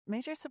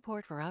Major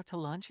support for Out to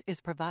Lunch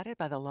is provided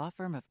by the law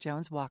firm of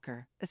Jones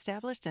Walker,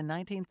 established in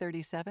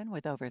 1937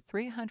 with over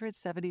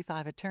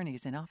 375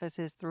 attorneys in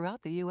offices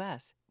throughout the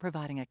U.S.,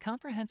 providing a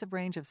comprehensive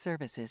range of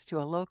services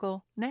to a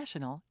local,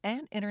 national,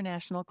 and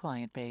international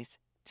client base.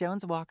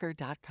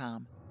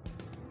 JonesWalker.com.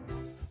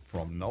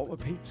 From Nola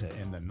Pizza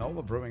in the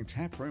Nola Brewing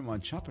Tap Room on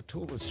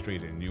Chapatula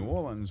Street in New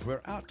Orleans,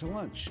 we're out to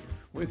lunch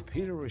with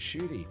Peter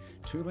Ricchiuti,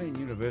 Tulane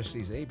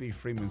University's A.B.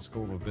 Freeman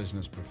School of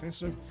Business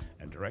professor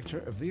and director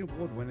of the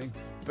award-winning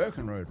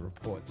Birkenroad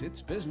Reports.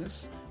 It's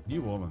business,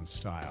 New Orleans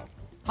style.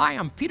 Hi,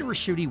 I'm Peter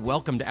Ricchiuti.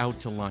 Welcome to Out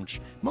to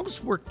Lunch.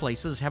 Most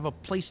workplaces have a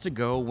place to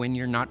go when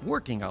you're not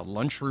working, a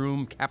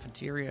lunchroom,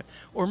 cafeteria,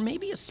 or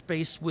maybe a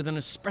space with an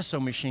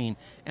espresso machine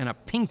and a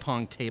ping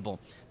pong table.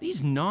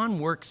 These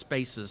non-work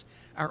spaces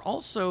are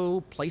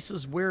also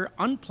places where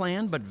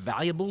unplanned but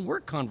valuable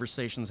work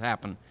conversations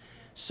happen.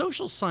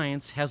 Social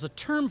science has a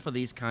term for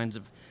these kinds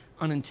of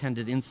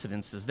unintended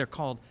incidences. They're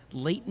called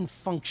latent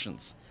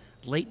functions.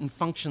 Latent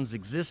functions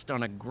exist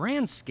on a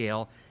grand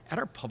scale at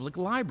our public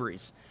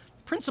libraries.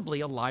 Principally,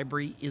 a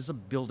library is a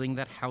building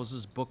that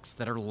houses books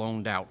that are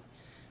loaned out.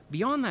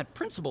 Beyond that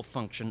principal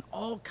function,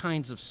 all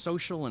kinds of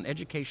social and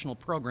educational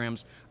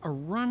programs are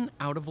run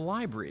out of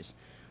libraries.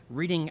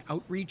 Reading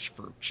outreach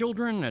for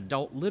children,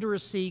 adult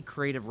literacy,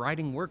 creative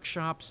writing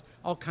workshops,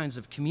 all kinds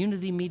of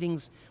community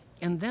meetings,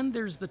 and then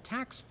there's the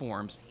tax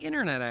forms,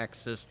 internet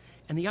access,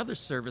 and the other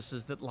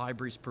services that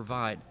libraries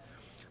provide.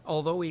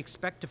 Although we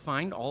expect to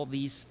find all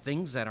these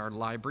things at our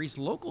libraries,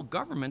 local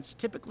governments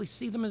typically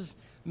see them as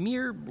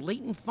mere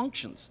latent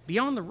functions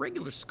beyond the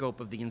regular scope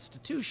of the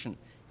institution,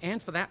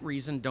 and for that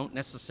reason don't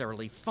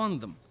necessarily fund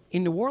them.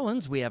 In New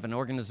Orleans, we have an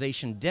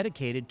organization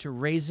dedicated to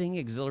raising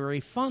auxiliary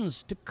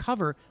funds to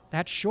cover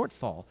that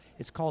shortfall.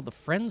 It's called the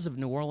Friends of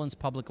New Orleans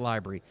Public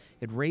Library.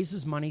 It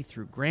raises money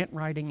through grant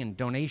writing and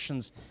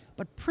donations,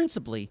 but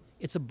principally,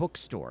 it's a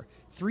bookstore.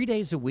 3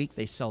 days a week,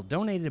 they sell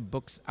donated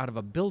books out of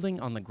a building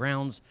on the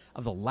grounds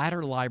of the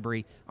Ladder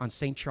Library on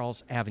St.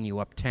 Charles Avenue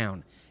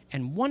uptown.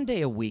 And 1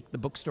 day a week, the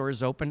bookstore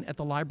is open at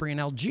the library in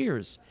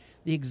Algiers.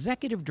 The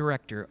executive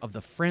director of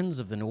the Friends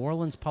of the New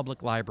Orleans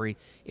Public Library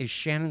is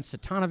Shannon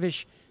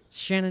Satanovich.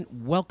 Shannon,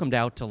 welcomed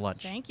Out to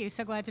Lunch. Thank you.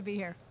 So glad to be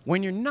here.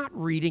 When you're not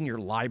reading your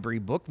library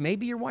book,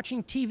 maybe you're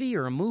watching TV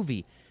or a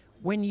movie.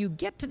 When you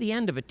get to the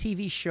end of a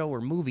TV show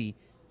or movie,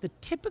 the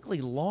typically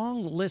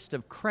long list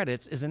of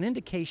credits is an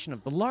indication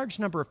of the large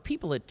number of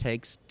people it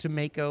takes to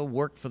make a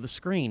work for the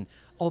screen.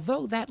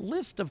 Although that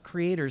list of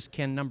creators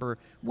can number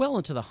well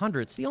into the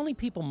hundreds, the only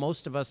people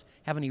most of us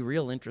have any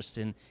real interest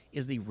in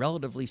is the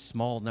relatively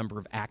small number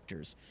of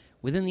actors.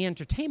 Within the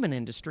entertainment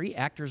industry,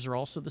 actors are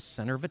also the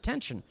center of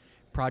attention.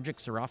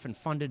 Projects are often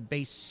funded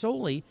based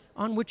solely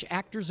on which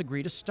actors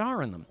agree to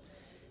star in them.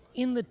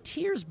 In the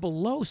tiers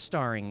below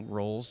starring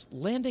roles,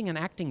 landing an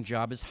acting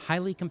job is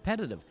highly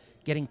competitive.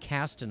 Getting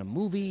cast in a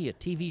movie, a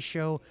TV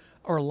show,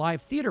 or a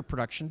live theater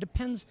production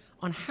depends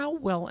on how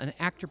well an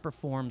actor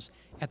performs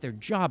at their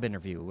job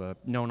interview,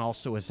 known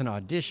also as an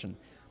audition.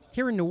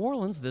 Here in New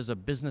Orleans, there's a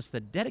business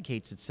that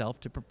dedicates itself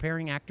to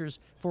preparing actors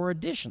for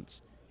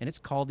auditions, and it's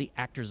called the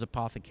Actors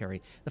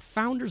Apothecary. The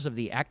founders of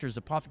the Actors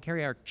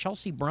Apothecary are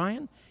Chelsea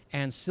Bryan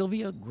and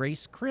Sylvia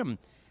Grace Krim.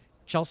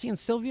 Chelsea and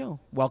Sylvia,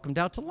 welcomed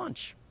Out to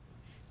Lunch.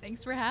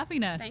 Thanks for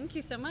having us. Thank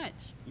you so much.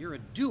 You're a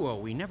duo.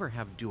 We never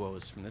have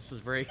duos from this. This is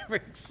very,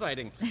 very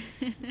exciting.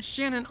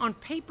 Shannon, on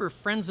paper,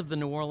 Friends of the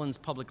New Orleans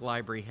Public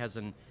Library has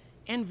an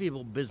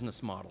enviable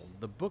business model.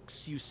 The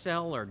books you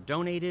sell are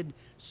donated,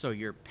 so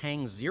you're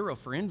paying zero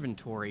for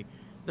inventory.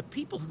 The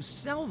people who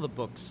sell the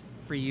books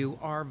for you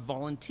are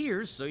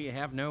volunteers, so you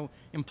have no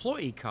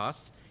employee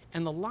costs,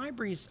 and the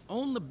libraries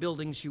own the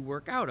buildings you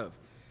work out of.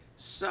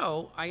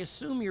 So I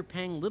assume you're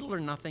paying little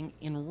or nothing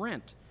in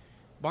rent.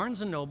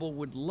 Barnes & Noble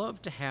would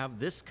love to have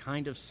this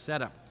kind of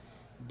setup,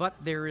 but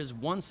there is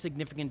one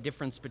significant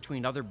difference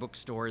between other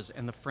bookstores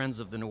and the Friends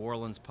of the New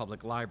Orleans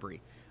Public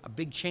Library. A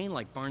big chain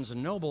like Barnes &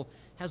 Noble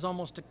has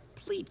almost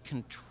complete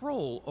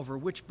control over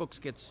which books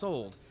get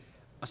sold.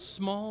 A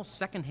small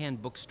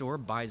secondhand bookstore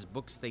buys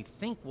books they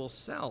think will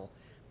sell,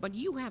 but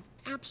you have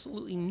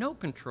absolutely no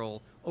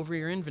control over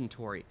your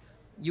inventory.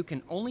 You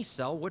can only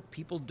sell what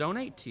people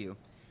donate to you.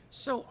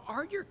 So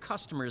are your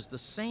customers the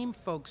same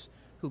folks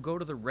who go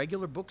to the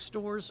regular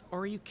bookstores,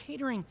 or are you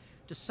catering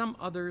to some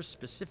other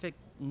specific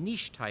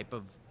niche type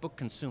of book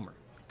consumer?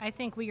 I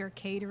think we are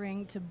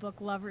catering to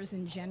book lovers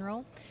in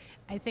general.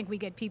 I think we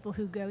get people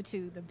who go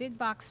to the big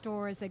box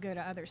stores, they go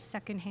to other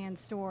secondhand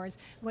stores.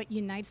 What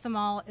unites them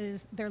all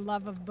is their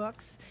love of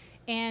books.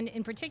 And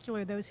in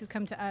particular, those who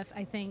come to us,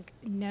 I think,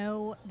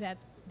 know that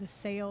the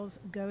sales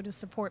go to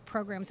support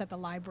programs at the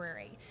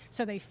library.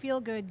 So they feel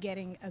good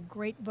getting a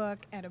great book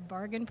at a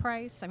bargain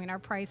price. I mean, our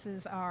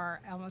prices are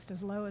almost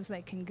as low as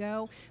they can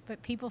go,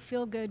 but people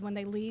feel good when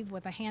they leave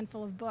with a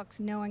handful of books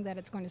knowing that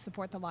it's going to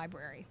support the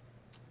library.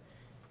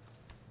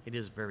 It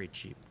is very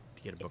cheap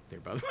to get a book there,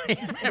 by the way.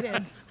 It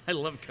is. I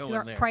love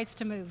going there. Price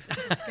to move.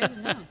 It's good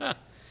to know.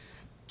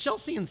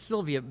 Chelsea and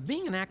Sylvia,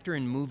 being an actor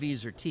in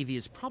movies or TV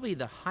is probably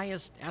the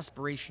highest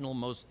aspirational,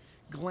 most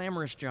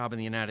glamorous job in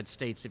the United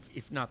States,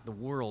 if not the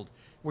world.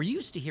 We're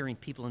used to hearing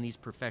people in these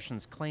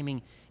professions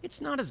claiming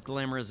it's not as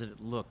glamorous as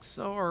it looks,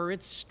 or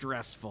it's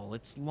stressful,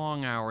 it's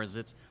long hours,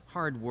 it's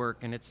hard work,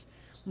 and it's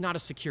not a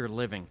secure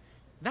living.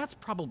 That's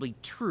probably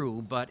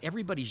true, but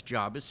everybody's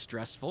job is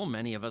stressful.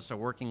 Many of us are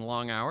working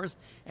long hours,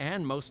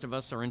 and most of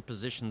us are in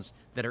positions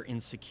that are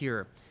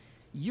insecure.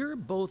 You're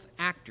both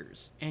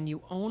actors, and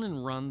you own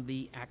and run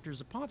the Actors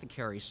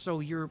Apothecary, so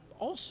you're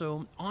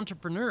also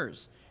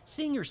entrepreneurs.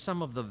 Seeing you're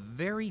some of the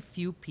very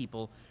few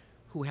people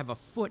who have a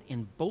foot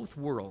in both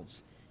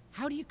worlds,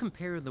 how do you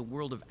compare the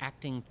world of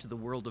acting to the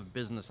world of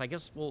business? I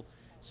guess we'll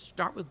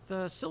start with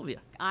Sylvia.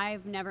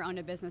 I've never owned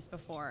a business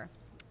before,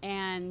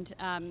 and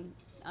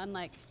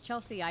unlike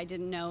Chelsea, I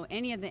didn't know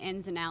any of the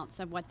ins and outs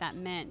of what that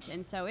meant,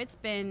 and so it's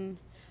been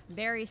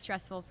very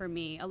stressful for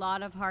me. A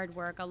lot of hard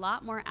work, a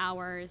lot more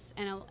hours,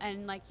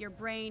 and like your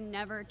brain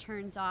never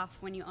turns off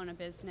when you own a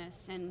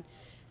business. And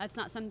that's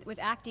not something with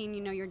acting.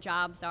 You know, your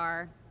jobs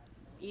are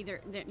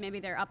either maybe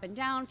they're up and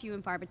down, few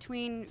and far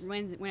between.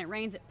 When it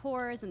rains, it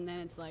pours, and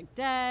then it's like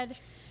dead.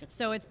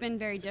 So it's been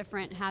very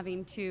different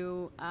having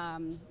to,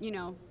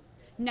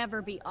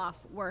 never be off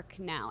work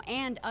now.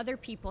 And other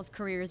people's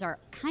careers are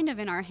kind of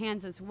in our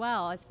hands as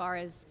well, as far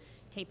as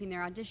taping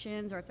their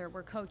auditions, or if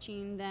we're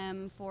coaching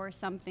them for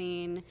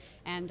something.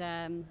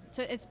 And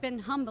so it's been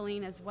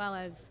humbling, as well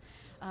as,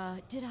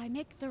 did I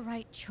make the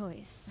right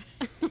choice?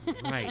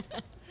 Right.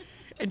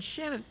 And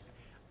Shannon,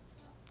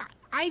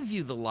 I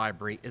view the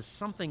library as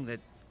something that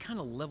kind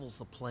of levels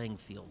the playing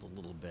field a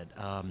little bit.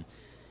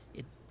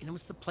 It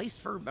was the place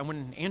for,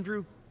 when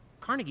Andrew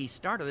Carnegie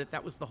started it,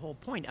 that was the whole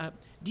point.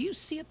 Do you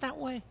see it that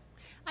way?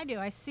 I do.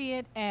 I see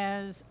it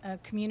as a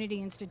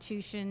community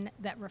institution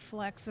that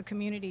reflects the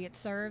community it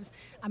serves.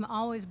 I'm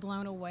always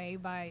blown away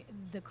by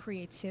the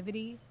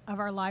creativity of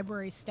our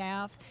library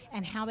staff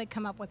and how they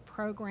come up with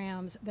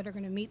programs that are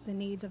going to meet the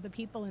needs of the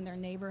people in their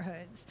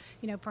neighborhoods.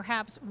 You know,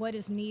 perhaps what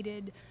is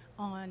needed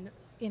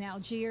in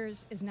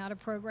Algiers is not a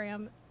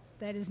program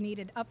that is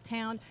needed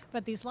uptown,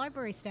 but these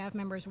library staff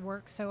members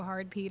work so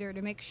hard, Peter,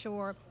 to make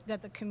sure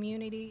that the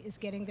community is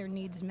getting their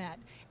needs met.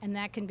 And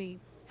that can be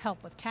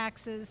help with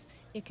taxes,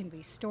 it can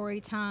be story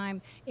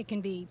time, it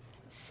can be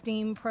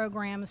STEAM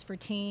programs for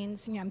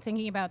teens. You know, I'm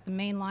thinking about the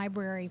main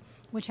library,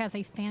 which has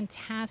a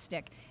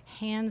fantastic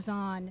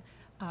hands-on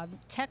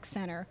tech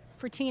center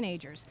for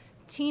teenagers.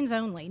 Teens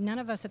only. None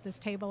of us at this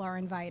table are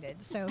invited.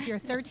 So if you're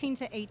 13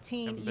 to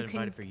 18, Haven't been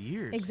invited for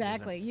years.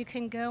 Exactly. You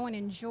can go and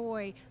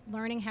enjoy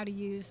learning how to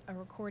use a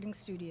recording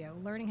studio,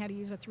 learning how to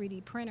use a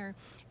 3D printer,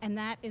 and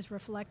that is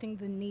reflecting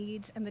the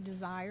needs and the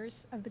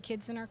desires of the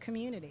kids in our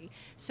community.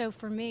 So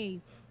for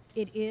me,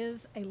 it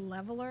is a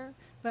leveler,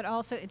 but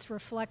also it's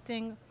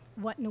reflecting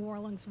what New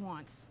Orleans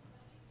wants.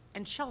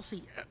 And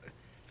Chelsea,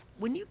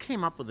 when you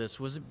came up with this,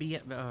 was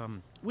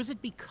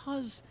it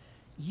because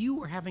you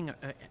were having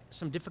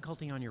some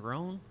difficulty on your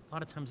own? A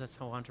lot of times that's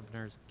how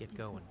entrepreneurs get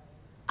going.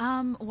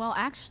 Well,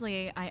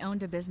 actually, I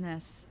owned a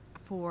business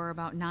for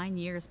about 9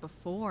 years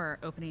before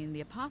opening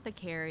the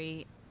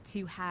apothecary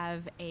to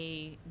have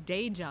a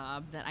day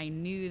job that I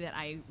knew that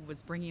I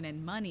was bringing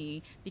in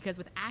money, because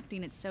with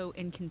acting, it's so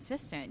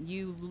inconsistent.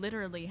 You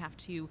literally have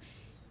to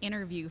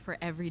interview for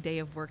every day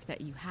of work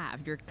that you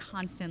have. You're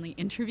constantly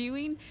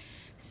interviewing.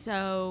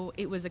 So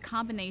it was a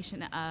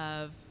combination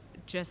of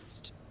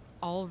just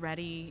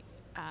already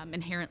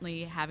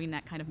inherently having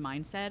that kind of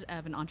mindset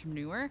of an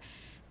entrepreneur,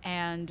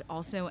 and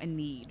also a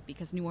need,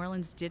 because New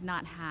Orleans did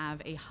not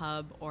have a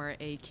hub or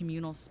a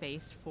communal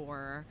space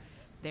for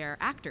their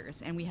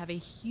actors, and we have a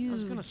huge... I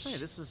was going to say,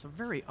 this is a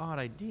very odd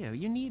idea.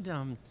 You need,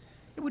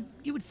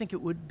 you would think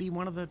it would be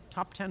one of the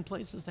top 10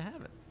 places to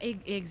have it.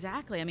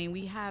 Exactly. I mean,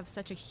 we have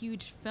such a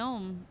huge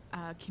film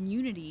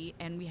community,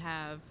 and we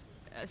have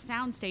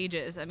sound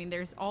stages. I mean,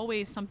 there's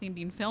always something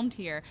being filmed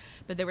here,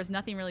 but there was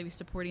nothing really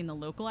supporting the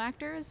local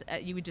actors.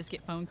 You would just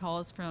get phone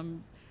calls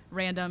from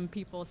random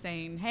people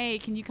saying, hey,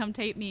 can you come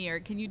tape me, or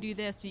can you do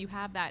this, do you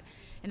have that?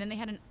 And then they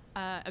had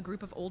a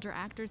group of older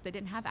actors that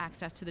didn't have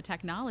access to the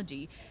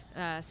technology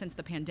since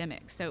the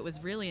pandemic. So it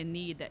was really a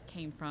need that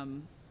came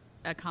from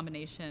a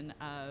combination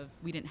of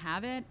we didn't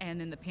have it,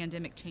 and then the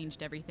pandemic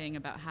changed everything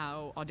about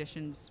how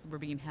auditions were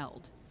being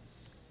held.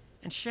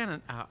 And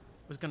Shannon, I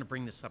was going to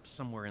bring this up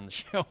somewhere in the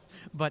show,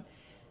 but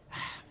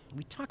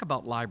we talk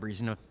about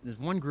libraries. You know, there's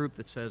one group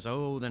that says,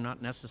 oh, they're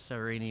not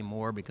necessary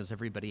anymore because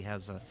everybody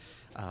has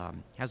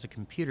a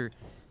computer.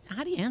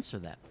 How do you answer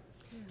that?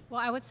 Well,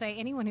 I would say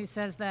anyone who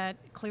says that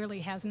clearly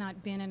has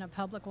not been in a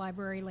public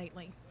library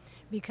lately.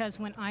 Because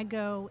when I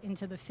go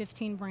into the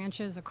 15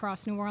 branches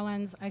across New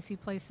Orleans, I see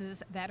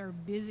places that are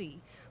busy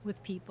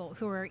with people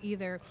who are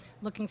either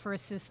looking for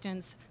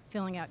assistance,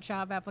 filling out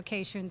job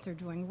applications, or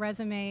doing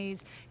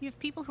resumes. You have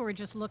people who are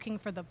just looking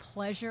for the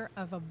pleasure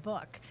of a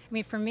book. I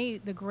mean, for me,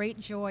 the great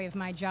joy of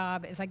my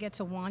job is I get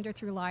to wander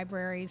through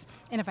libraries,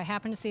 and if I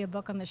happen to see a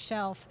book on the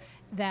shelf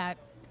that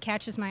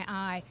catches my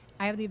eye,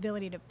 I have the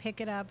ability to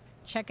pick it up,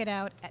 check it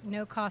out at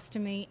no cost to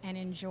me, and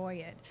enjoy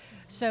it.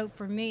 So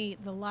for me,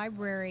 the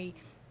library,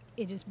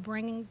 it is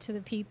bringing to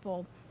the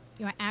people,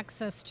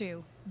 access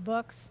to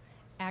books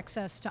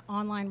access to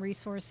online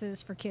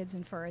resources for kids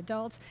and for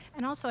adults,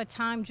 and also a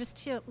time just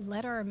to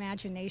let our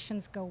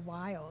imaginations go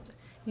wild.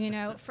 You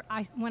know,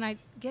 when I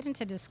get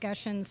into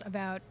discussions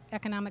about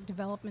economic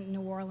development in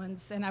New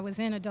Orleans, and I was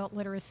in adult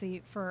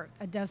literacy for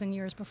a dozen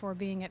years before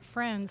being at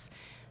Friends,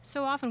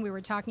 so often we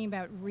were talking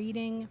about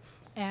reading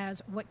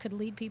as what could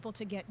lead people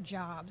to get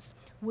jobs,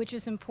 which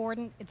is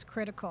important, it's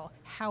critical.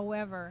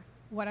 However,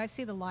 what I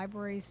see the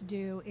libraries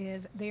do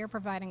is they are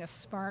providing a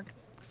spark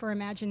for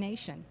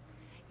imagination.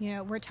 You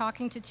know, we're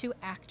talking to two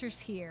actors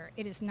here.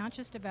 It is not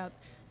just about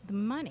the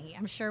money,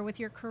 I'm sure, with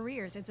your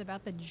careers. It's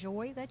about the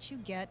joy that you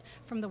get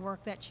from the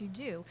work that you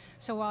do.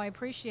 So while I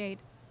appreciate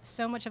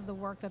so much of the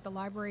work that the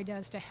library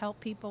does to help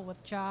people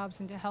with jobs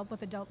and to help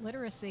with adult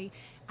literacy,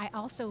 I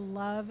also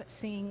love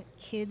seeing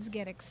kids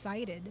get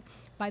excited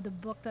by the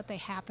book that they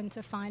happen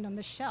to find on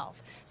the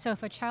shelf. So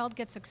if a child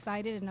gets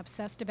excited and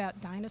obsessed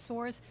about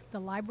dinosaurs, the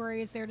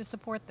library is there to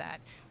support that.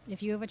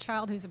 If you have a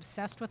child who's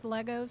obsessed with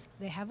Legos,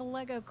 they have a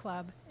Lego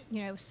club.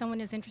 You know, if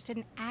someone is interested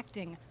in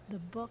acting, the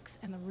books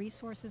and the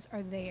resources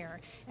are there.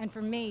 And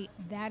for me,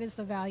 that is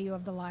the value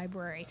of the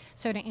library.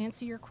 So to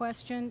answer your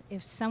question,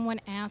 if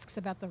someone asks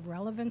about the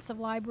relevance of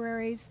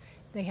libraries,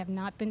 they have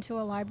not been to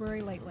a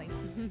library lately.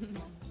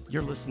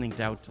 You're listening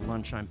to Out to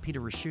Lunch. I'm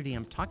Peter Ricchiuti.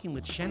 I'm talking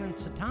with Shannon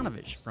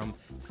Satanovich from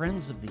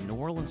Friends of the New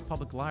Orleans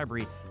Public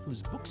Library,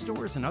 whose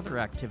bookstores and other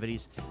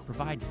activities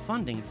provide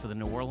funding for the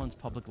New Orleans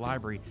Public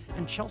Library,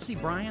 and Chelsea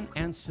Bryan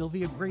and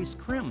Sylvia Grace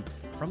Krim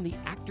from the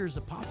Actors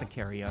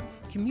Apothecary, a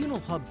communal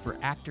hub for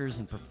actors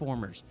and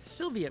performers.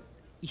 Sylvia,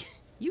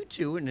 you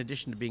two, in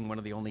addition to being one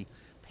of the only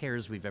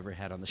pairs we've ever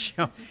had on the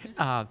show,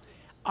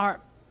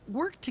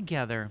 work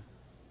together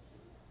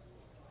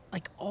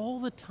like all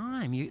the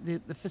time.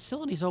 The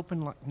facility's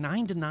open like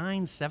 9 to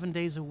 9, 7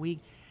 days a week.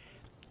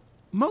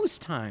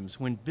 Most times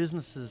when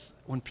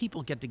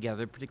people get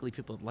together, particularly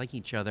people that like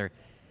each other,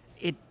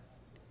 it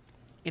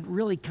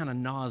really kind of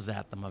gnaws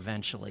at them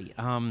eventually.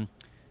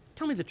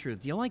 Tell me the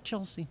truth. Do you like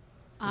Chelsea?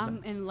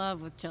 I'm in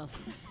love with Chelsea.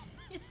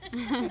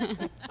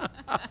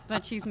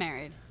 But she's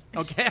married.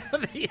 Okay.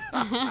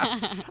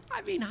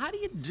 I mean, how do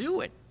you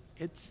do it?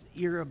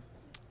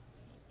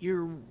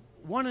 You're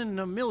one in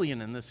a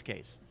million in this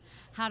case.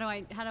 How do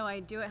I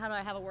do it? How do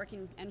I have a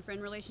working and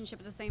friend relationship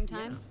at the same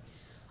time?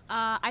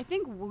 Yeah. I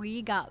think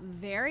we got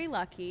very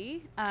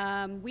lucky.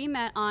 We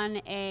met on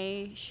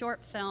a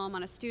short film,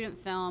 on a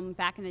student film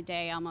back in the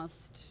day,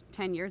 almost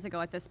 10 years ago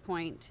at this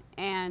point.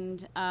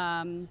 And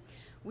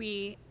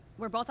we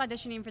were both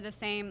auditioning for the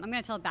same, I'm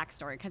going to tell a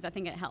backstory because I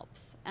think it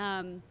helps.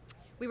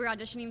 We were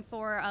auditioning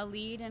for a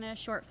lead in a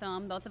short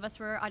film. Both of us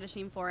were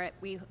auditioning for it.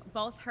 We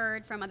both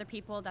heard from other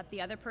people that the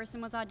other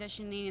person was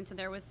auditioning, and so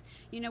there was,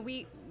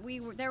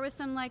 there was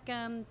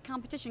some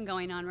competition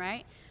going on,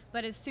 right?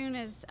 But as soon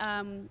as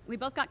we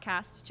both got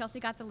cast,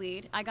 Chelsea got the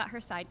lead, I got her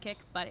sidekick,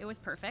 but it was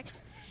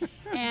perfect.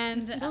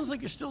 And sounds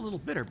like you're still a little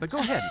bitter, but go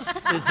ahead.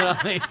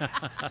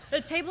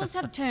 The tables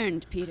have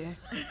turned, Peter.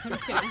 I'm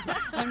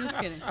just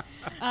kidding.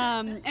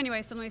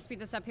 Anyway, so let me speed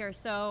this up here.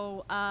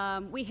 So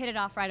we hit it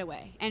off right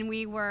away, and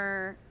we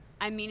were,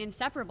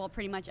 inseparable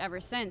pretty much ever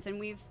since. And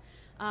we've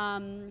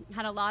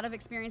had a lot of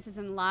experiences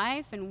in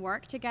life and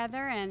work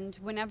together. And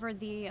whenever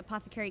the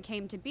Apothecary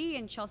came to be,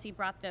 and Chelsea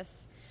brought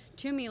this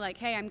to me, like,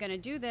 hey, I'm going to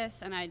do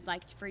this, and I'd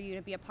like for you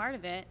to be a part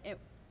of it,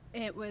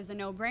 it was a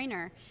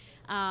no-brainer.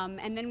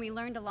 And then we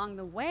learned along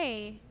the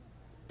way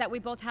that we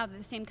both have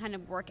the same kind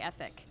of work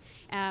ethic.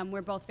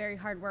 We're both very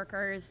hard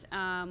workers.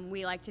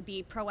 We like to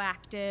be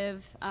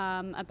proactive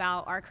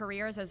about our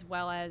careers, as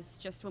well as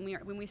just when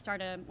we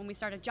start a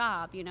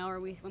job, or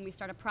when we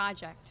start a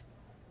project.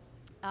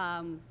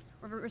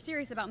 We're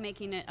serious about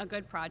making it a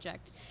good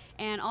project.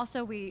 And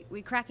also we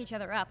crack each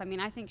other up.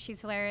 I think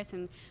she's hilarious,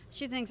 and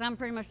she thinks I'm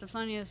pretty much the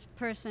funniest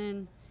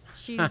person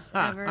she's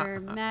ever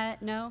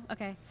met. No?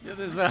 Okay. Yeah,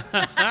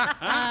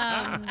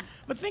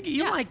 but think of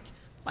you like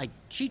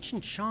Cheech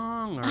and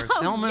Chong, or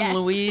Thelma and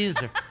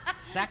Louise, or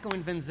Sacco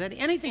and Vanzetti,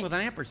 anything with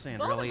an ampersand.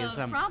 Both really of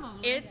those is.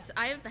 Probably.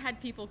 I've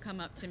had people come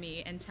up to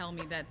me and tell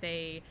me that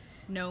they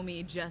know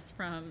me just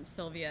from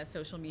Sylvia's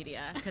social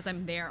media, because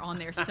I'm on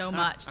there so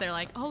much. They're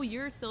like, "Oh,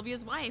 you're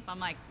Sylvia's wife." I'm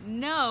like,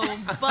 "No,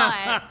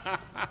 but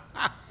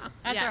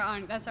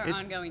that's our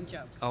ongoing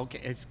joke.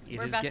 Okay,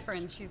 we're best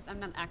friends. I'm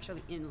not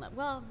actually in love.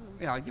 Well,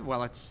 yeah,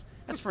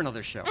 that's for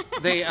another show.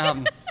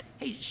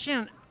 Hey,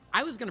 Shannon,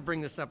 I was going to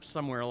bring this up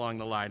somewhere along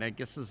the line. I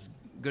guess this is as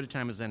good a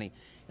time as any.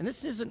 And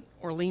this isn't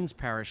Orleans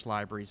Parish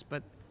libraries,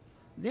 but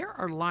there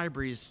are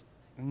libraries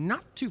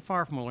not too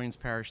far from Orleans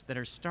Parish that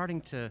are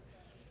starting to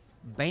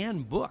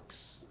ban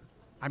books.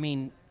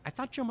 I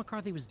thought Joe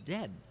McCarthy was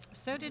dead.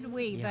 So did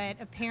we, but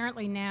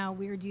apparently now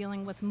we're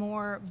dealing with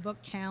more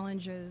book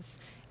challenges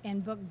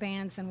and book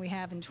bans than we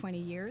have in 20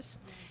 years.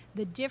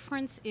 The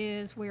difference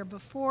is where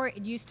before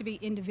it used to be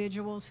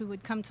individuals who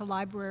would come to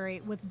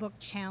library with book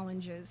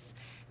challenges.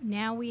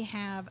 Now we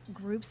have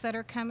groups that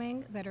are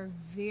coming that are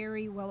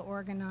very well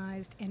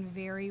organized and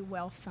very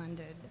well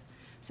funded.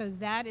 So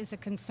that is a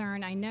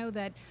concern I know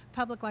that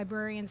public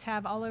librarians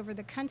have all over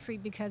the country,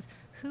 because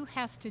who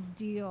has to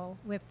deal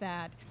with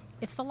that?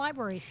 it's the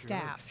library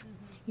staff.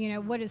 You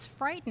know, what is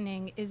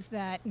frightening is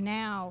that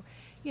now,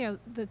 you know,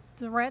 the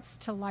threats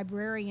to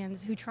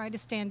librarians who try to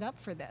stand up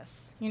for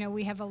this. You know,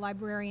 we have a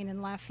librarian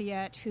in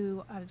Lafayette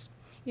who,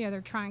 you know,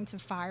 they're trying to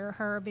fire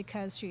her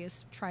because she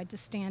has tried to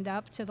stand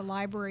up to the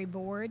library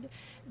board.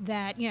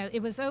 That, you know,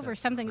 it was over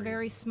something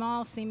very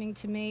small, seeming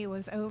to me. It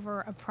was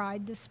over a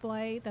pride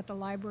display that the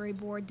library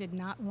board did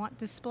not want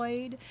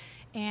displayed.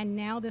 And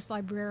now this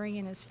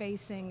librarian is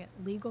facing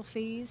legal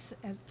fees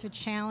to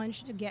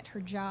challenge to get her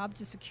job,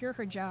 to secure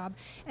her job.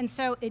 And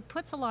so it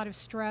puts a lot of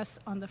stress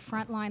on the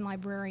frontline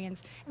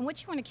librarians. And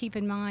what you want to keep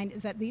in mind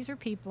is that these are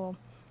people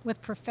with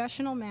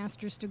professional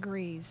master's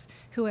degrees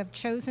who have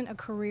chosen a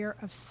career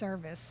of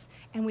service,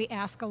 and we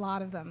ask a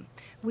lot of them.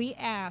 We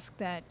ask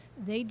that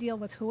they deal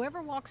with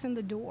whoever walks in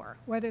the door,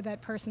 whether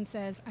that person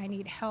says, I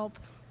need help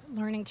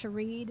learning to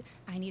read,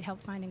 I need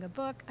help finding a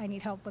book, I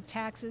need help with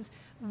taxes.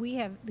 We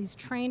have these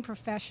trained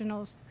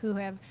professionals who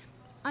have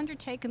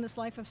undertaken this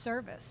life of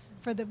service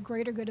for the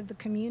greater good of the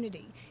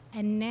community,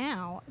 and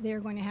now they're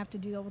going to have to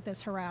deal with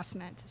this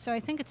harassment. So I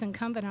think it's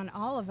incumbent on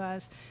all of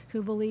us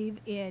who believe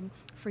in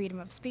freedom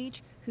of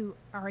speech, who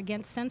are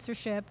against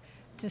censorship,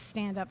 to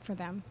stand up for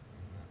them.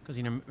 Because,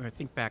 you know, I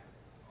think back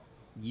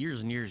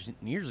years and years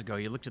and years ago,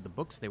 you looked at the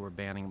books they were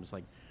banning. It was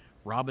like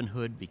Robin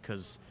Hood,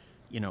 because,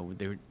 you know,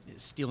 they were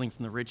stealing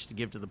from the rich to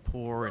give to the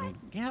poor, and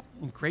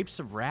and Grapes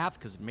of Wrath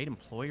because it made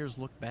employers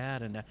look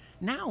bad. And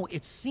now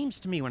it seems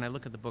to me, when I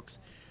look at the books,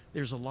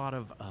 there's a lot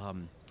of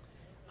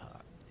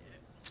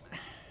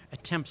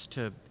attempts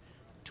to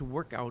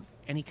work out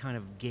any kind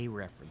of gay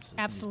references.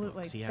 Absolutely. In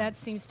these books. Yeah. That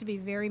seems to be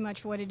very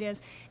much what it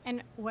is.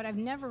 And what I've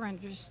never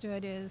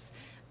understood is,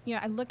 you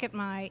know, I look at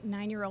my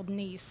 9-year-old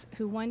niece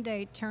who one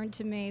day turned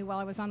to me while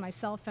I was on my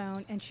cell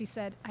phone and she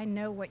said, I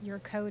know what your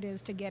code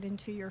is to get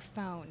into your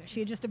phone. She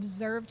had just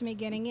observed me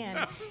getting in.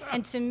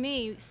 And to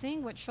me,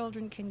 seeing what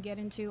children can get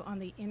into on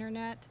the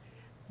internet,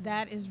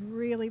 that is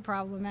really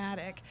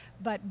problematic.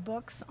 But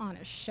books on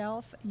a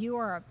shelf, you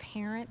are a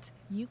parent,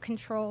 you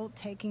control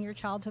taking your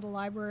child to the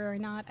library or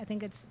not. I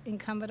think it's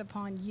incumbent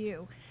upon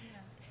you.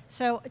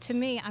 So to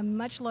me, I'm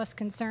much less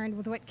concerned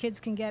with what kids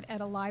can get at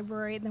a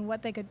library than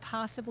what they could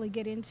possibly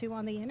get into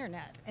on the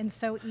internet, and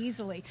so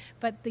easily.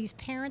 But these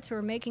parents who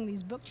are making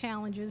these book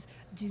challenges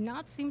do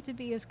not seem to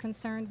be as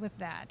concerned with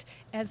that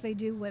as they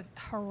do with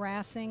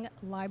harassing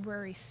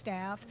library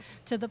staff,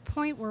 to the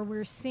point where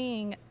we're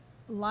seeing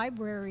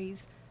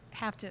libraries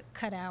have to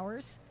cut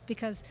hours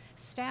because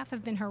staff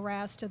have been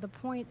harassed to the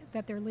point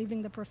that they're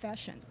leaving the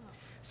profession.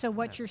 So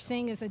what you're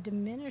seeing is a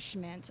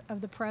diminishment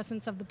of the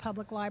presence of the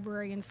public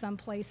library in some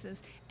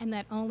places, and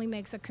that only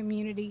makes a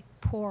community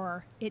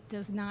poorer. It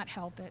does not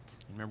help it.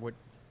 Remember what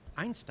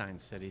Einstein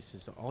said? He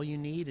says, all you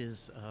need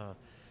is,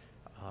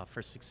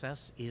 for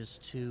success, is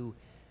to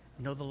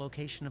know the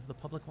location of the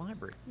public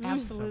library.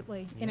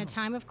 Absolutely. So, in a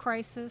time of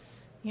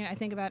crisis, you know, I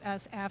think about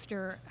us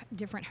after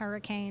different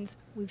hurricanes.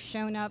 We've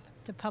shown up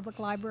to public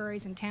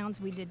libraries in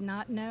towns we did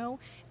not know,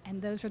 and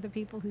those are the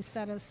people who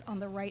set us on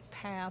the right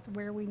path,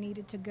 where we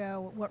needed to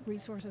go, what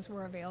resources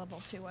were available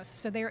to us.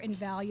 So they're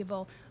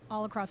invaluable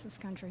all across this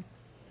country.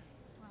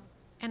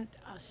 And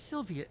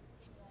Sylvia,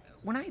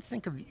 when I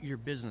think of your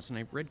business, and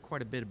I've read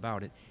quite a bit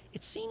about it,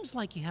 it seems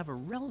like you have a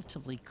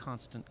relatively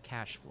constant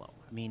cash flow.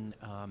 I mean,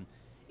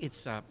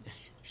 it's,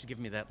 she's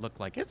giving me that look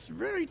like, it's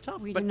very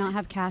tough. We do not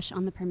have cash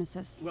on the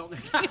premises. Well,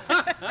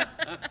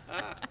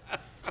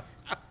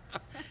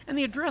 and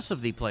the address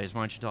of the place,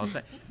 why don't you tell us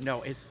that?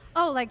 No, it's...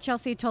 Oh, like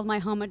Chelsea told my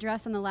home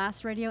address in the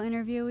last radio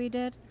interview we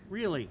did?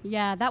 Really?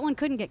 Yeah, that one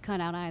couldn't get cut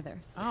out either.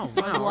 Oh,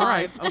 wow, all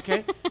right,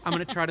 okay. I'm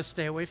going to try to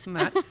stay away from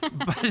that.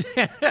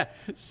 But,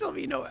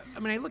 Sylvia, you know, I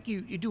mean, I look,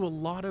 you do a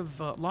lot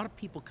of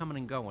people coming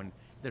and going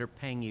that are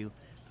paying you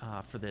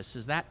for this.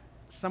 Is that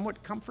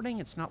somewhat comforting?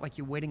 It's not like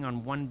you're waiting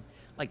on one,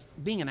 like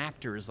being an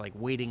actor is like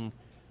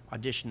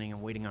auditioning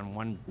and waiting on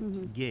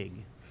one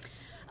gig.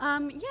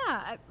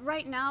 Yeah,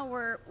 right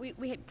now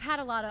we had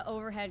a lot of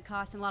overhead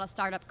costs and a lot of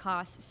startup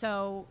costs.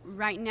 So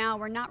right now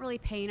we're not really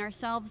paying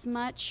ourselves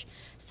much.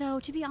 So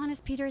to be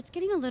honest, Peter, it's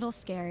getting a little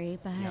scary,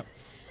 but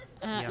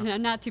no,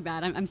 not too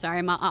bad. I'm sorry.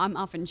 I'm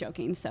often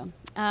joking. So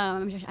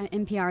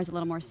NPR is a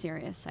little more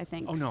serious, I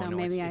think. Oh no, so no,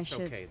 maybe it's I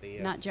should okay.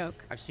 not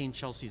joke. I've seen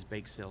Chelsea's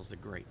bake sales. They're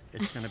great.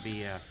 It's going to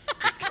be.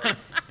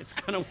 It's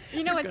going to.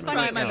 You know, it's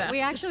funny. my best.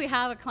 We actually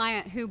have a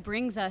client who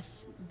brings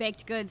us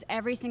baked goods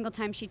every single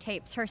time she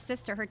tapes. Her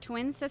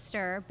twin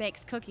sister,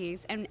 bakes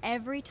cookies, and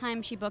every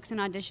time she books an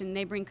audition,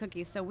 they bring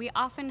cookies. So we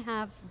often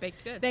have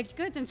baked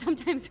goods, and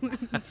sometimes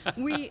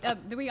we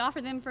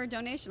offer them for a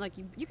donation. Like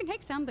you can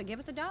take some, but give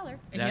us $1.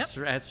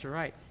 That's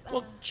right.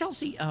 Well,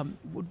 Chelsea,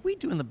 what we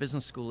do in the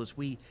business school is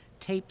we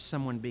tape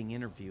someone being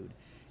interviewed,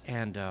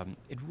 and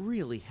it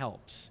really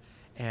helps.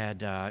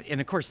 And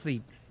of course,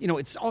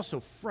 it's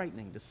also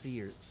frightening to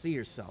see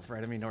yourself,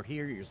 right? I mean, or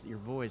hear your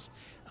voice.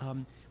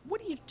 What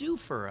do you do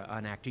for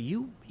an actor?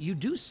 You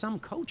do some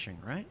coaching,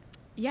 right?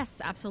 Yes,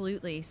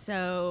 absolutely.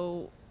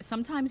 So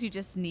sometimes you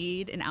just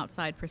need an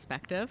outside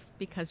perspective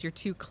because you're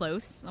too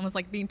close, almost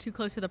like being too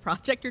close to the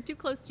project. You're too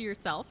close to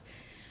yourself.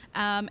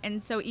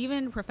 And so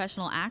even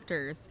professional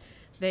actors,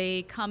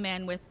 they come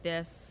in with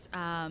this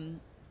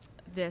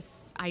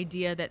this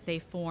idea that they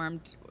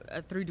formed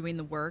through doing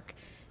the work,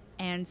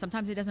 and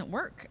sometimes it doesn't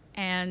work.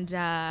 And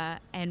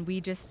we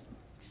just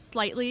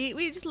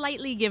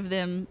lightly give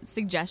them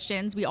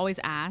suggestions. We always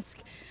ask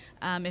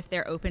if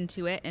they're open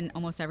to it, and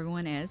almost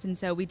everyone is. And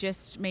so we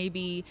just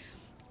maybe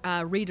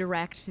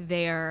redirect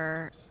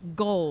their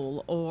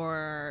goal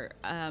or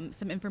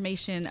some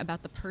information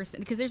about the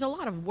person, because there's a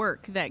lot of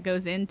work that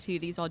goes into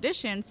these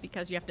auditions,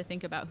 because you have to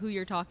think about who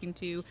you're talking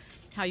to,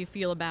 how you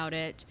feel about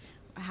it,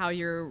 how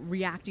you're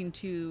reacting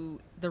to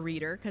the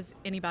reader, because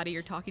anybody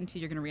you're talking to,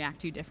 you're going to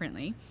react to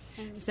differently.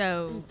 And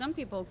some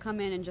people come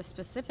in and just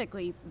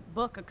specifically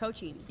book a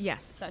coaching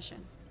session.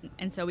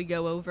 And so we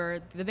go over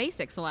the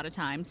basics a lot of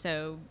times.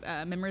 So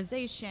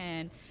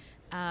memorization,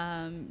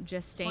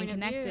 just staying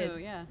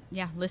connected.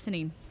 Yeah,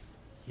 listening.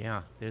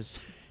 Yeah, there's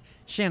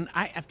Shannon,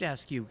 I have to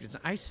ask you, because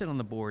I sit on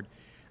the board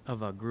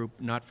of a group,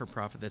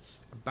 not-for-profit,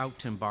 that's about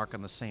to embark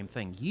on the same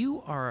thing.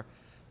 You are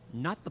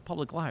not the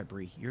public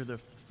library, you're the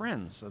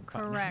Friends of the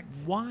Correct.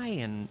 Why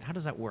and how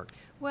does that work?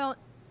 Well,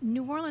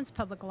 New Orleans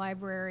Public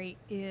Library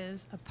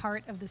is a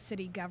part of the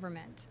city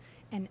government,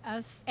 and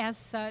as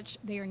such,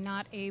 they are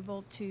not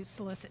able to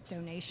solicit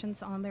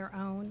donations on their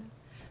own.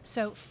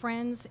 So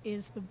Friends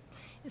is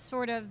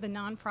sort of the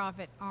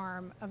nonprofit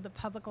arm of the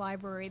public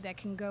library that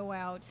can go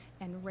out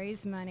and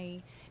raise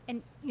money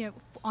and,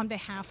 on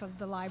behalf of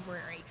the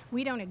library.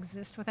 We don't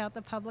exist without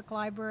the public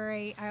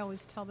library. I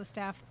always tell the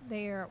staff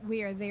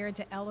we are there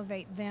to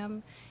elevate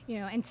them,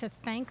 and to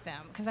thank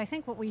them. Because I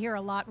think what we hear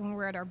a lot when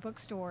we're at our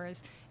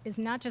bookstores is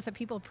not just that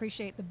people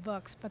appreciate the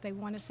books, but they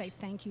want to say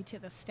thank you to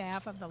the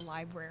staff of the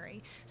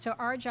library. So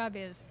our job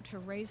is to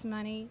raise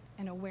money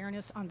and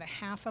awareness on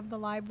behalf of the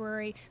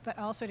library, but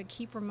also to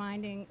keep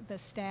reminding the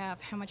staff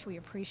how much we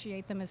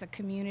appreciate them as a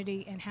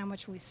community and how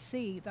much we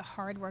see the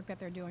hard work that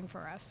they're doing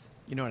for us.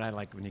 You know what I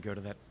like when you go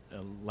to that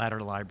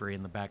ladder library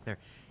in the back there,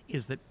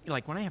 is that,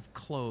 like, when I have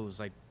clothes,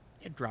 I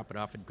drop it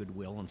off at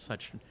Goodwill and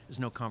such. There's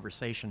no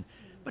conversation.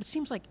 But it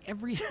seems like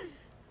every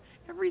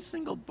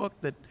single book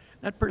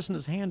that person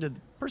is handed,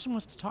 the person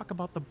wants to talk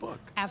about the book.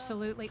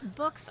 Absolutely.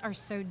 Books are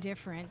so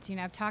different.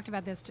 I've talked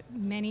about this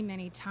many,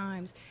 many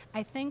times.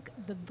 I think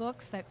the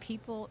books that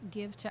people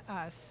give to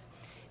us,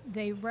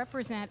 they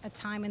represent a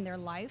time in their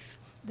life.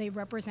 They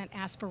represent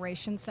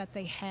aspirations that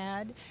they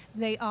had.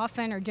 They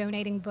often are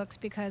donating books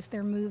because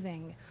they're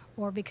moving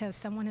or because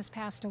someone has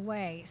passed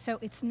away. So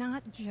it's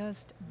not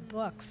just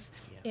books.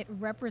 It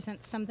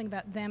represents something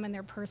about them and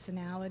their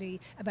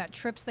personality, about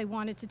trips they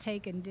wanted to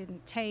take and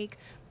didn't take.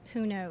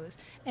 Who knows?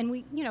 And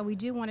we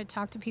do want to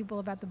talk to people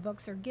about the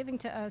books they're giving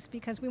to us,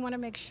 because we want to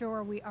make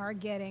sure we are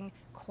getting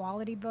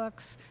quality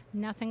books,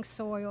 nothing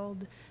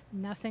soiled,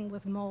 nothing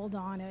with mold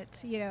on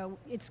it.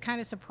 It's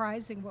kind of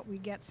surprising what we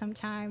get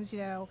sometimes,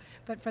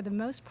 but for the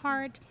most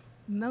part,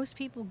 most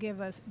people give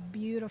us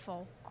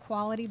beautiful,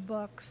 quality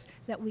books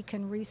that we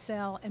can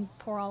resell and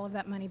pour all of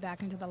that money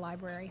back into the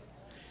library.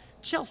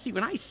 Chelsea,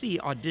 when I see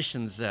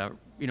auditions,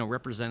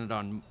 represented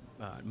on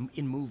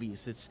in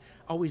movies, it's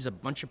always a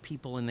bunch of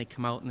people, and they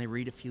come out and they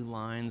read a few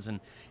lines, and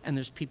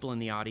there's people in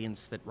the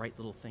audience that write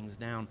little things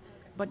down.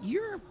 But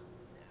you're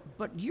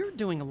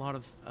doing a lot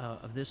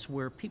of this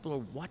where people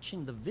are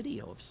watching the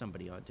video of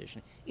somebody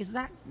auditioning. Is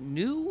that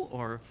new,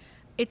 or?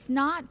 It's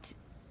not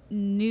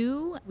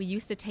new. We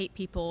used to tape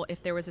people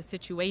if there was a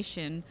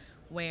situation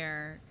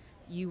where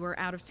you were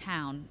out of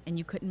town and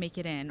you couldn't make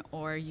it in,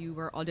 or you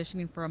were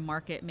auditioning for a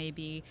market,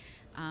 maybe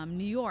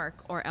New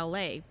York or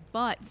LA.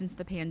 But since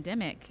the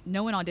pandemic,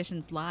 no one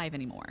auditions live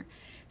anymore.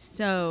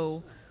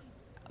 So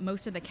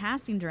most of the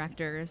casting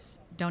directors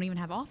don't even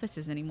have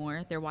offices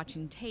anymore. They're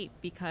watching tape,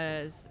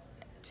 because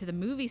to the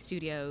movie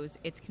studios,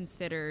 it's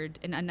considered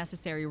an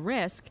unnecessary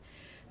risk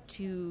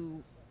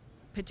to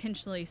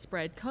potentially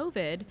spread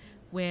COVID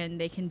when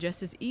they can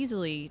just as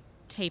easily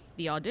tape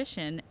the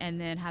audition and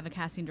then have a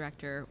casting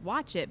director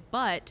watch it.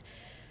 But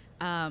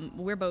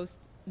we're both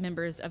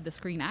members of the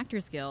Screen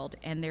Actors Guild,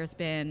 and there's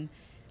been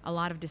a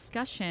lot of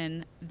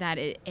discussion that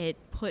it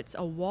puts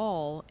a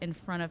wall in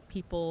front of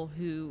people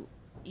who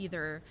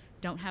either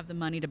don't have the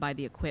money to buy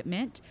the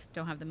equipment,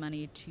 don't have the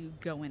money to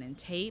go in and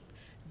tape,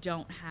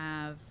 don't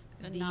have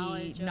the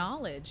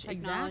knowledge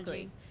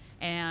exactly.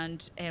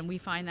 And we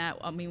find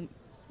that,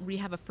 we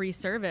have a free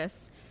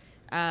service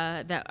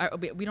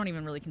we don't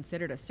even really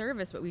consider it a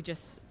service, but we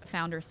just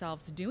found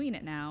ourselves doing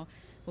it now.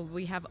 Well,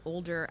 we have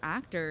older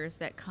actors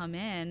that come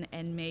in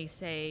and may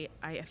say,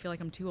 I feel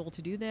like I'm too old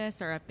to do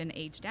this, or I've been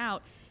aged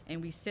out.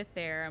 And we sit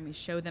there and we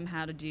show them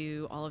how to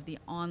do all of the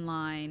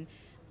online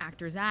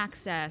Actors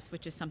Access,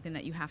 which is something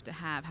that you have to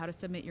have, how to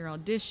submit your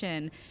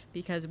audition,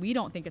 because we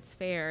don't think it's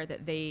fair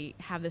that they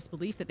have this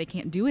belief that they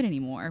can't do it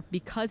anymore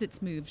because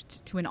it's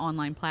moved to an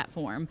online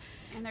platform.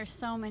 And there's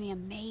so many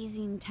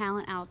amazing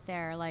talent out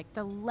there, like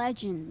the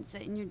legends,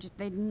 and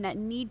that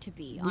need to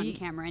be on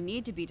camera and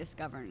need to be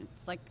discovered.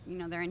 It's like,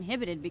 they're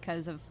inhibited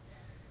because of,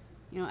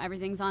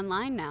 everything's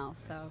online now.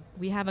 So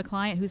we have a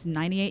client who's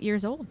 98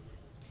 years old.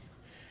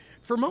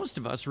 For most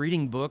of us,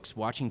 reading books,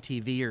 watching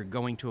TV, or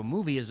going to a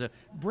movie is a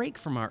break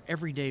from our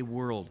everyday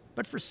world.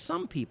 But for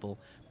some people,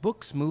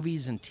 books,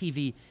 movies, and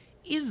TV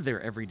is their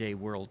everyday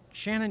world.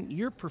 Shannon,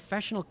 your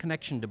professional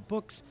connection to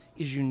books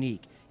is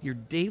unique. Your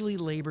daily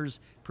labors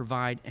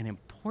provide an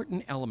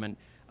important element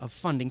of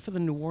funding for the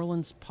New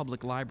Orleans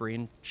Public Library.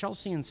 And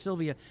Chelsea and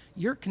Sylvia,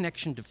 your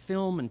connection to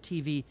film and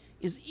TV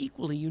is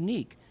equally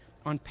unique.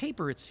 On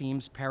paper, it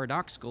seems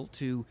paradoxical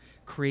to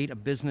create a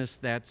business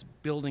that's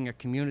building a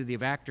community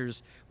of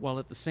actors while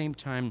at the same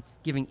time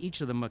giving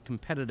each of them a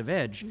competitive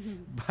edge.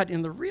 But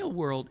in the real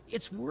world,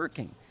 it's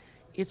working.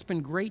 It's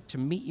been great to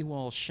meet you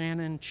all,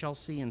 Shannon,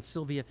 Chelsea, and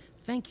Sylvia.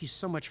 Thank you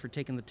so much for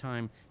taking the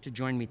time to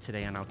join me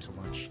today on Out to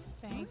Lunch.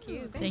 Thank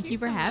you. Thank you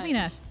for having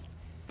us.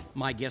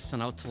 My guests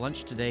on Out to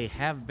Lunch today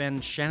have been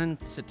Shannon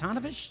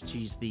Sitanovich.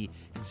 She's the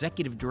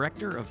Executive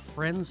Director of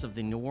Friends of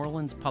the New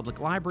Orleans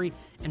Public Library,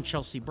 and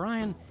Chelsea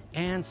Bryan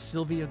and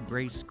Sylvia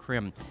Grace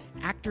Krim,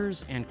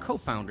 actors and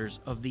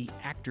co-founders of the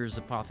Actors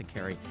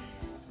Apothecary.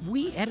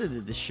 We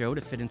edited this show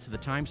to fit into the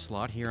time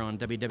slot here on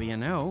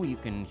WWNO. You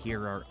can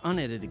hear our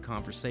unedited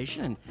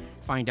conversation and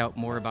find out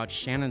more about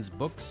Shannon's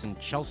books and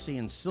Chelsea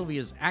and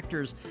Sylvia's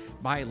actors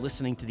by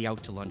listening to the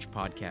Out to Lunch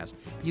podcast.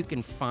 You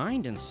can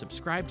find and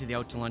subscribe to the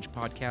Out to Lunch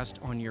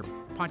podcast on your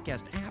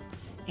podcast app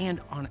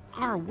and on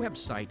our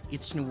website,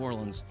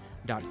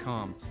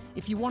 itsneworleans.com.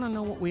 If you want to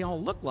know what we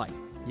all look like,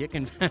 you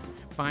can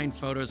find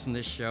photos from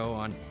this show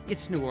on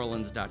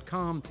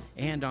itsneworleans.com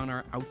and on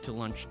our Out to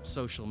Lunch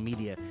social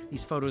media.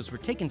 These photos were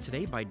taken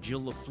today by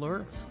Jill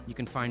LaFleur. You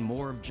can find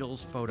more of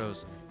Jill's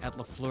photos at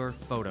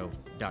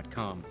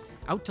lafleurphoto.com.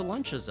 Out to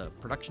Lunch is a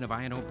production of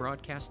INO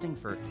Broadcasting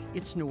for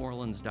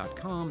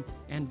itsneworleans.com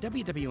and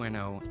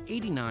WWNO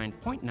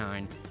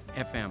 89.9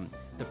 FM.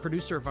 The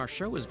producer of our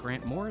show is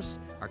Grant Morris,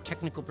 our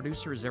technical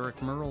producer is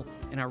Eric Merle,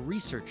 and our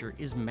researcher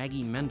is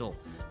Maggie Mendel.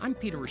 I'm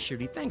Peter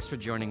Raschuti. Thanks for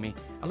joining me.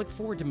 I look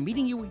forward to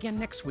meeting you again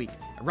next week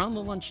around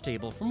the lunch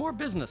table for more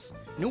business,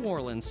 New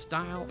Orleans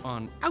style,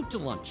 on Out to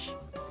Lunch.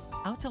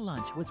 Out to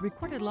Lunch was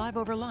recorded live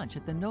over lunch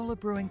at the NOLA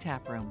Brewing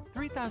Tap Room,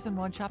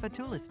 3001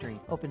 Chapatula Street,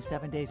 open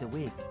 7 days a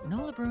week.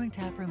 NOLA Brewing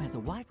Tap Room has a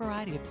wide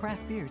variety of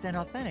craft beers and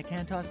authentic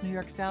hand-tossed New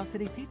York-style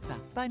city pizza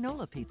by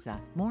NOLA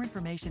Pizza. More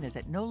information is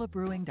at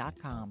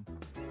nolabrewing.com.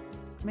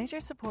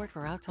 Major support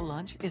for Out to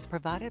Lunch is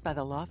provided by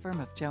the law firm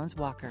of Jones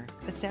Walker,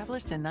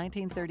 established in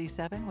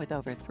 1937 with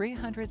over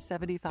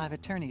 375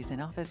 attorneys in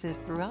offices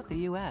throughout the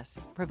U.S.,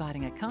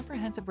 providing a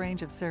comprehensive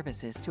range of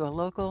services to a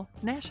local,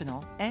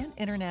 national, and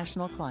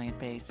international client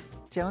base.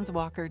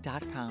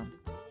 JonesWalker.com.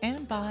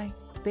 And by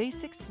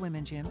Basics Swim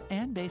and Gym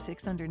and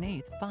Basics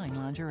Underneath Fine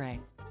Lingerie.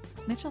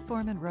 Mitchell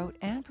Foreman wrote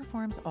and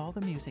performs all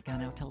the music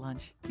on Out to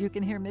Lunch. You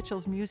can hear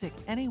Mitchell's music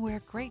anywhere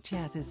great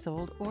jazz is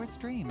sold or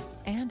streamed,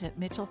 and at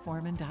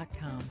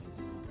mitchellforeman.com.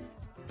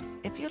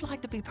 If you'd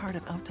like to be part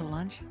of Out to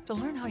Lunch, to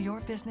learn how your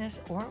business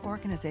or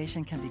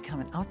organization can become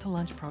an Out to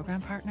Lunch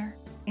program partner,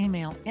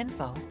 email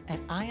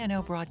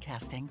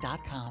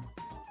info@inobroadcasting.com.